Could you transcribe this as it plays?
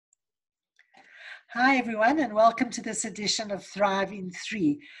Hi, everyone, and welcome to this edition of Thrive in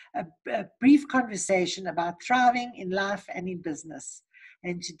 3, a brief conversation about thriving in life and in business.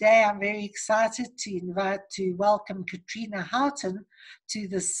 And today I'm very excited to welcome Katrina Houghton to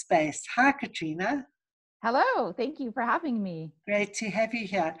this space. Hi, Katrina. Hello, thank you for having me. Great to have you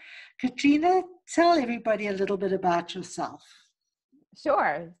here. Katrina, tell everybody a little bit about yourself.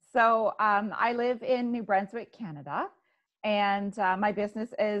 Sure. So I live in New Brunswick, Canada, and my business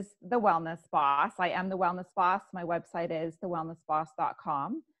is The Wellness Boss. I am The Wellness Boss. My website is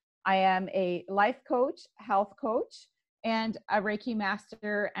thewellnessboss.com. I am a life coach, health coach, and a Reiki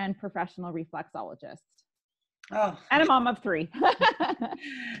master and professional reflexologist. Oh, and a mom of 3.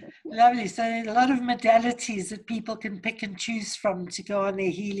 Lovely. So a lot of modalities that people can pick and choose from to go on their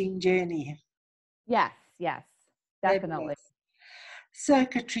healing journey. Yes, definitely. Fabulous. So,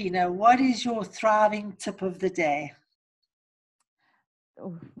 Katrina, what is your thriving tip of the day?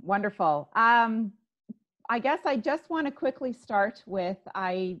 Oh, wonderful. I guess I just want to quickly start with,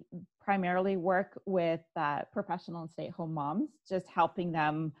 I primarily work with professional and stay-at-home moms, just helping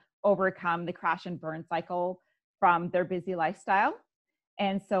them overcome the crash and burn cycle from their busy lifestyle.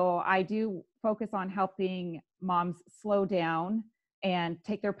 And so I do focus on helping moms slow down and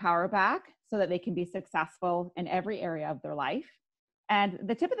take their power back so that they can be successful in every area of their life. And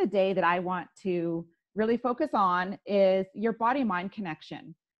the tip of the day that I want to really focus on is your body-mind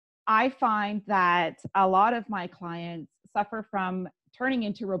connection. I find that a lot of my clients suffer from turning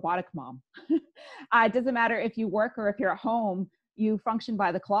into robotic mom. It doesn't matter if you work or if you're at home, you function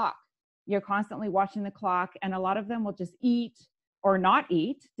by the clock. You're constantly watching the clock, and a lot of them will just eat or not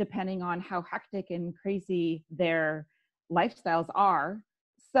eat, depending on how hectic and crazy their lifestyles are.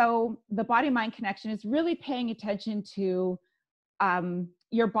 So the body-mind connection is really paying attention to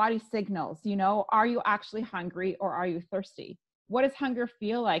your body signals. Are you actually hungry or are you thirsty? What does hunger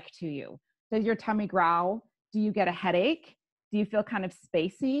feel like to you? Does your tummy growl? Do you get a headache? Do you feel kind of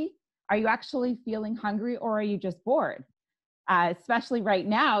spacey? Are you actually feeling hungry or are you just bored? Especially right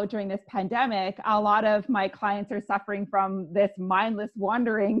now during this pandemic, a lot of my clients are suffering from this mindless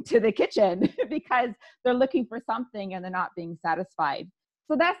wandering to the kitchen because they're looking for something and they're not being satisfied.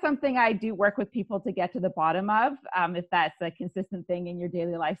 So that's something I do work with people to get to the bottom of, if that's a consistent thing in your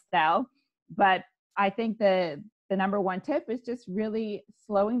daily lifestyle. But I think the number one tip is just really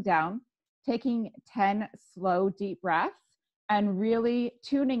slowing down, taking 10 slow, deep breaths, and really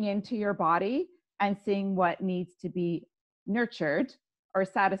tuning into your body and seeing what needs to be nurtured or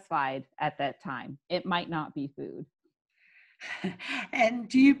satisfied at that time. It might not be food. And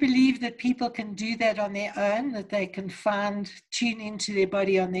do you believe that people can do that on their own, that they can tune into their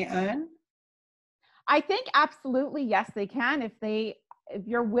body on their own? I think absolutely, yes, they can. If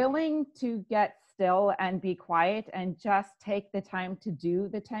you're willing to get still and be quiet and just take the time to do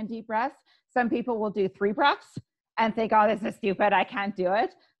the 10 deep breaths. Some people will do 3 breaths and think, oh, this is stupid, I can't do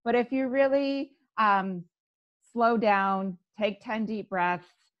it. But if you really slow down, take 10 deep breaths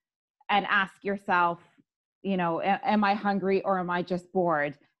and ask yourself, am I hungry or am I just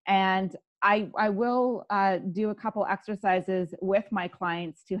bored? And I will do a couple exercises with my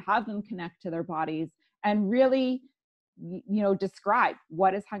clients to have them connect to their bodies and really, describe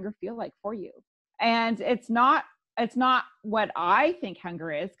what does hunger feel like for you. And it's not what I think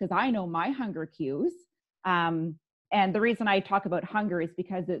hunger is, because I know my hunger cues. And the reason I talk about hunger is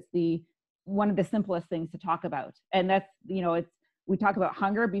because it's one of the simplest things to talk about. And that's, we talk about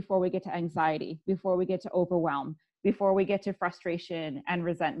hunger before we get to anxiety, before we get to overwhelm, before we get to frustration and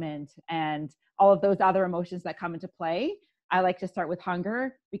resentment and all of those other emotions that come into play. I like to start with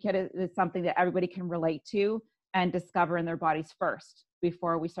hunger because it's something that everybody can relate to and discover in their bodies first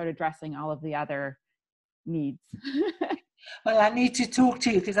before we start addressing all of the other needs. Well, I need to talk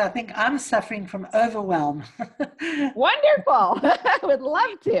to you because I think I'm suffering from overwhelm. Wonderful. I would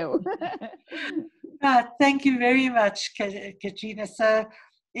love to. Thank you very much, Katrina. So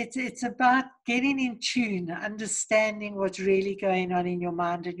it's about getting in tune, understanding what's really going on in your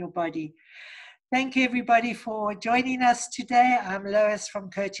mind and your body. Thank you, everybody, for joining us today. I'm Lois from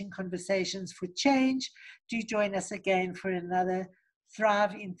Coaching Conversations for Change. Do join us again for another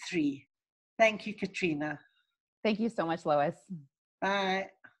Thrive in 3. Thank you, Katrina. Thank you so much, Lois. Bye.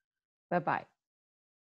 Bye-bye.